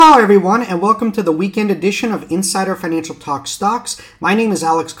Hi everyone, and welcome to the weekend edition of Insider Financial Talk Stocks. My name is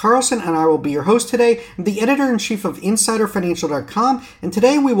Alex Carlson, and I will be your host today. I'm the editor-in-chief of InsiderFinancial.com, and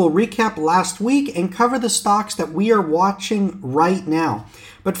today we will recap last week and cover the stocks that we are watching right now.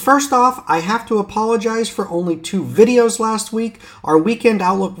 But first off, I have to apologize for only 2 videos last week, our Weekend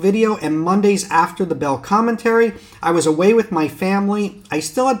Outlook video and Monday's After the Bell commentary. I was away with my family. I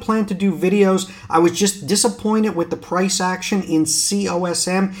still had planned to do videos. I was just disappointed with the price action in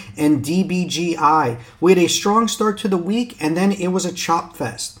COSM and DBGI. We had a strong start to the week, and then it was a chop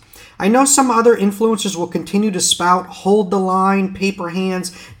fest. I know some other influencers will continue to spout hold the line, paper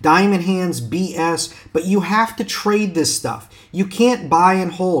hands, diamond hands, BS, but you have to trade this stuff. You can't buy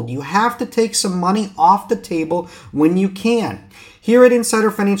and hold. You have to take some money off the table when you can. Here at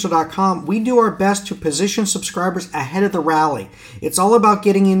InsiderFinancial.com, we do our best to position subscribers ahead of the rally. It's all about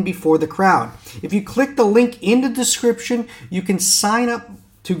getting in before the crowd. If you click the link in the description, you can sign up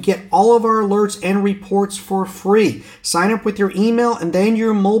to get all of our alerts and reports for free. Sign up with your email and then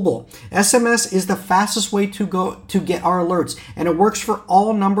your mobile. SMS is the fastest way to get our alerts, and it works for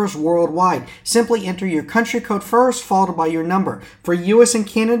all numbers worldwide. Simply enter your country code first, followed by your number. For US and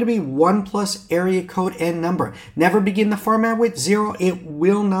Canada, be 1 plus area code and number. Never begin the format with 0. It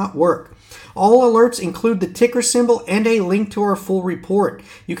will not work. All alerts include the ticker symbol and a link to our full report.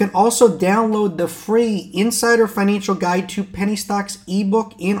 You can also download the free Insider Financial Guide to Penny Stocks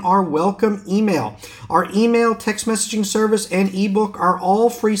ebook in our welcome email. Our email, text messaging service, and ebook are all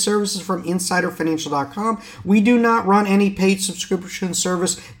free services from InsiderFinancial.com. We do not run any paid subscription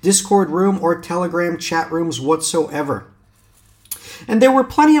service, Discord room, or Telegram chat rooms whatsoever. And there were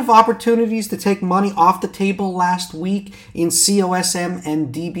plenty of opportunities to take money off the table last week in COSM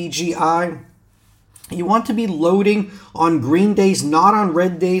and DBGI. You want to be loading on green days, not on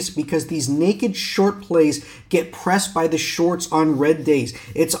red days, because these naked short plays get pressed by the shorts on red days.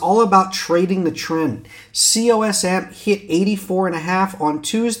 It's all about trading the trend. COSM hit 84.5 on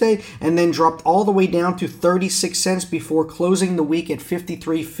Tuesday and then dropped all the way down to 36 cents before closing the week at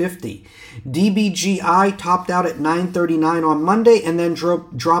 53.50. DBGI topped out at 9.39 on Monday and then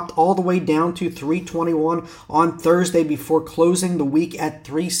dropped all the way down to 3.21 on Thursday before closing the week at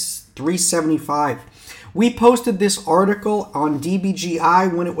 3.75. We posted this article on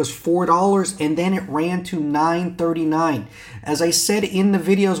DBGI when it was $4 and then it ran to $9.39. As I said in the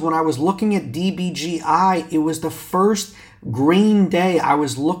videos, when I was looking at DBGI, it was the first green day. I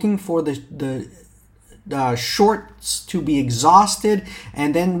was looking for the shorts to be exhausted,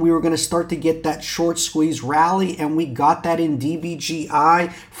 and then we were going to start to get that short squeeze rally, and we got that in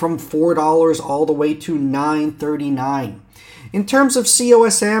DBGI from $4 all the way to $9.39. In terms of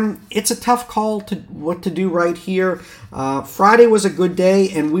COSM, it's a tough call to what to do right here. Friday was a good day,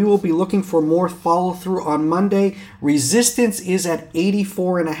 and we will be looking for more follow-through on Monday. Resistance is at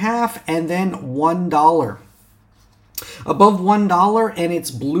 84.5 and then $1. Above $1, and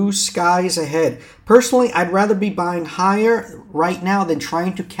it's blue skies ahead. Personally, I'd rather be buying higher right now than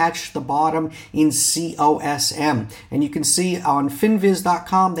trying to catch the bottom in COSM. And you can see on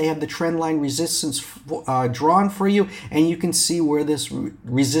finviz.com, they have the trend line resistance drawn for you, and you can see where this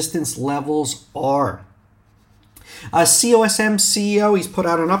resistance levels are. COSM CEO, he's put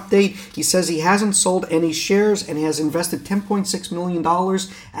out an update. He says he hasn't sold any shares and has invested $10.6 million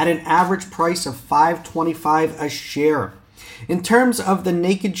at an average price of $5.25 a share. In terms of the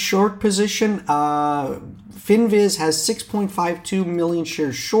naked short position, Finviz has 6.52 million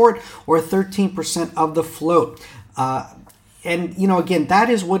shares short, or 13% of the float. And, you know, again,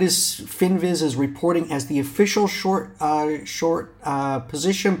 that is what Finviz is reporting as the official short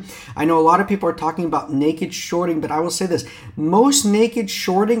position. I know a lot of people are talking about naked shorting, but I will say this. Most naked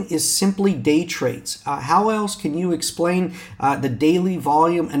shorting is simply day trades. How else can you explain the daily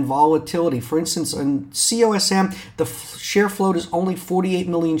volume and volatility? For instance, on COSM, the share float is only 48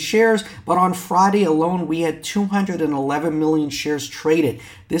 million shares, but on Friday alone, we had 211 million shares traded.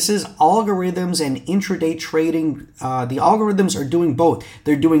 This is algorithms and intraday trading. The algorithms are doing both.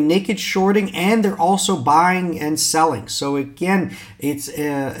 They're doing naked shorting and they're also buying and selling. So again, it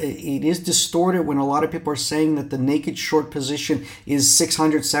is distorted when a lot of people are saying that the naked short position is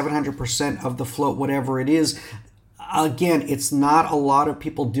 600, 700% of the float, whatever it is. Again, it's not a lot of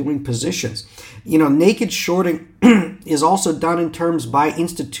people doing positions. You know, naked shorting is also done in terms by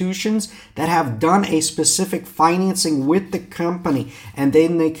institutions that have done a specific financing with the company, and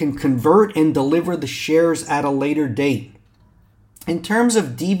then they can convert and deliver the shares at a later date. In terms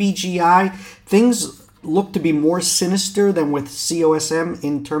of DBGI, things look to be more sinister than with COSM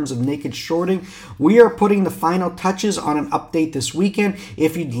in terms of naked shorting. We are putting the final touches on an update this weekend.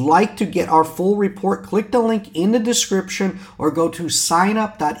 If you'd like to get our full report, click the link in the description or go to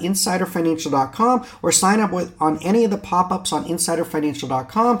signup.insiderfinancial.com or sign up on any of the pop-ups on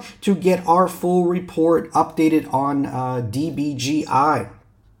insiderfinancial.com to get our full report updated on DBGI.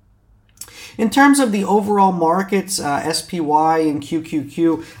 In terms of the overall markets, SPY and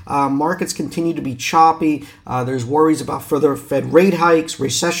QQQ, markets continue to be choppy. There's worries about further Fed rate hikes,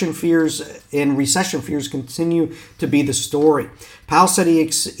 recession fears continue to be the story. Powell said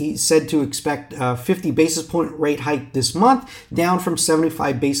he said to expect 50 basis point rate hike this month, down from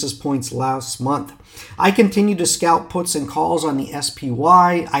 75 basis points last month. I continue to scalp puts and calls on the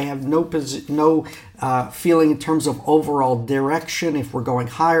SPY. I have no feeling in terms of overall direction if we're going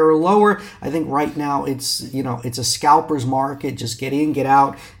higher or lower. I think right now it's a scalper's market. Just get in, get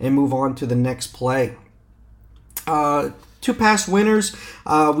out, and move on to the next play. Two past winners.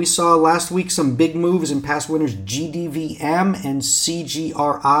 We saw last week some big moves in past winners, GDVM and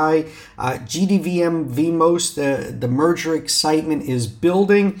CGRI. GDVM VMOS, the merger excitement is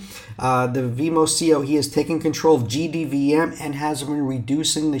building. The VMOS CEO, he has taken control of GDVM and has been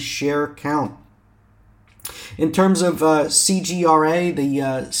reducing the share count. In terms of CGRA,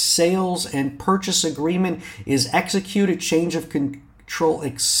 the sales and purchase agreement is executed, change of control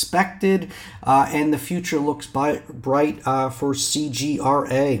expected, and the future looks bright for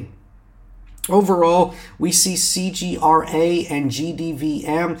CGRA. Overall, we see CGRA and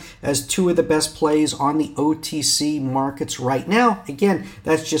GDVM as two of the best plays on the OTC markets right now. Again,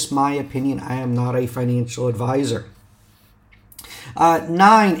 that's just my opinion. I am not a financial advisor.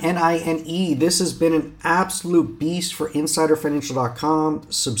 NINE. This has been an absolute beast for InsiderFinancial.com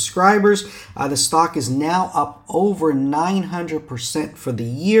subscribers. The stock is now up over 900% for the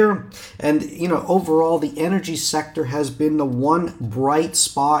year. And, overall, the energy sector has been the one bright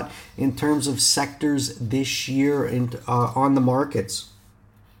spot in terms of sectors this year on the markets.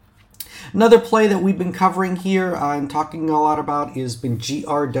 Another play that we've been covering here and talking a lot about has been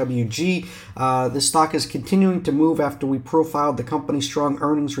GRWG. This stock is continuing to move after we profiled the company's strong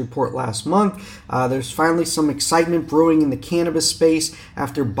earnings report last month. There's finally some excitement brewing in the cannabis space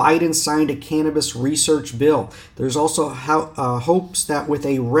after Biden signed a cannabis research bill. There's also hopes that with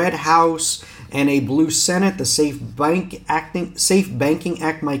a red House and a blue Senate, the Safe Banking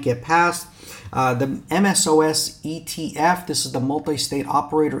Act might get passed. The MSOS ETF, this is the multi-state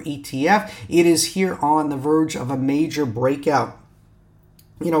operator ETF, it is here on the verge of a major breakout.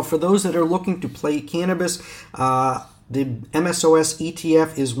 For those that are looking to play cannabis, the MSOS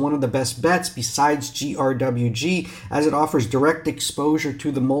ETF is one of the best bets besides GRWG, as it offers direct exposure to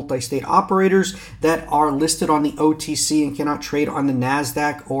the multi-state operators that are listed on the OTC and cannot trade on the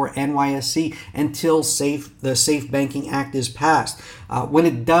NASDAQ or NYSE until the Safe Banking Act is passed. When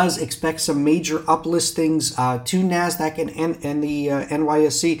it does, expect some major uplistings to NASDAQ and the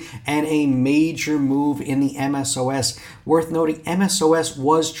NYSE and a major move in the MSOS. Worth noting, MSOS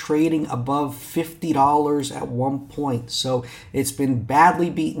was trading above $50 at one point. So it's been badly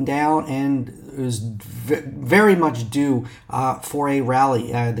beaten down and is very much due for a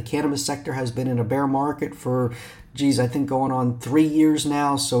rally. The cannabis sector has been in a bear market for I think going on 3 years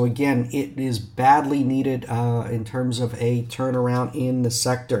now. So again, it is badly needed in terms of a turnaround in the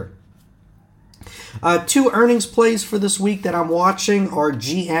sector. Two earnings plays for this week that I'm watching are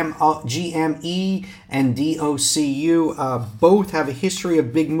GME and DOCU. Both have a history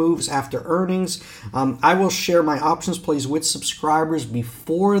of big moves after earnings. I will share my options plays with subscribers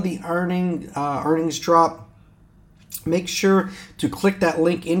before the earnings drop. Make sure to click that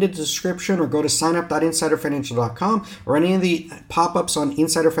link in the description or go to signup.insiderfinancial.com or any of the pop-ups on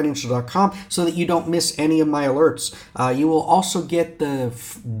insiderfinancial.com so that you don't miss any of my alerts. You will also get the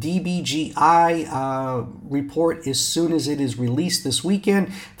DBGI report as soon as it is released this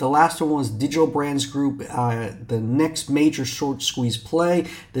weekend. The last one was Digital Brands Group, the next major short squeeze play.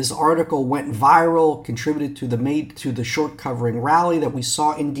 This article went viral, contributed to the short covering rally that we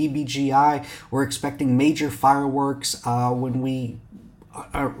saw in DBGI. We're expecting major fireworks when we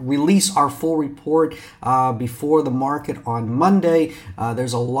release our full report before the market on Monday.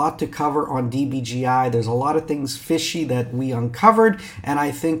 There's a lot to cover on DBGI. There's a lot of things fishy that we uncovered, and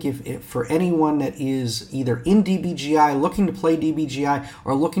I think if for anyone that is either in DBGI, looking to play DBGI,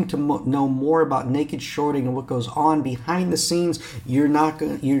 or looking to know more about naked shorting and what goes on behind the scenes, you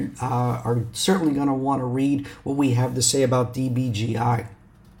are certainly going to want to read what we have to say about DBGI.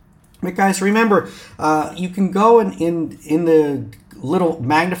 But guys, remember, you can go in the little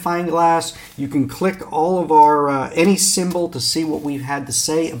magnifying glass. You can click all of our any symbol to see what we've had to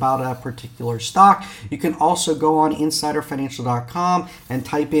say about a particular stock. You can also go on insiderfinancial.com and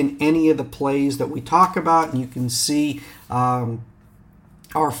type in any of the plays that we talk about, and you can see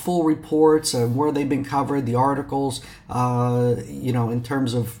our full reports and where they've been covered, the articles, in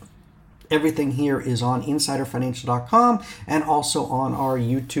terms of everything here is on insiderfinancial.com and also on our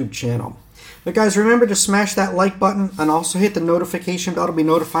YouTube channel. But guys, remember to smash that like button and also hit the notification bell to be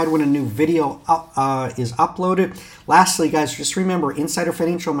notified when a new video is uploaded. Lastly, guys, just remember, Insider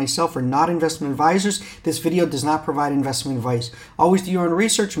Financial and myself are not investment advisors. This video does not provide investment advice. Always do your own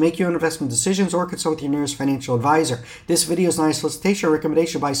research, make your own investment decisions, or consult with your nearest financial advisor. This video is not a solicitation or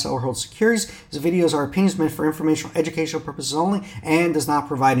recommendation to buy, sell, or hold securities. This video is our opinions meant for informational, educational purposes only and does not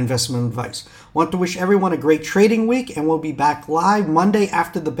provide investment advice. Want to wish everyone a great trading week, and we'll be back live Monday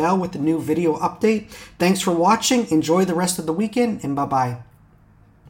after the bell with a new video update. Thanks for watching. Enjoy the rest of the weekend, and bye-bye.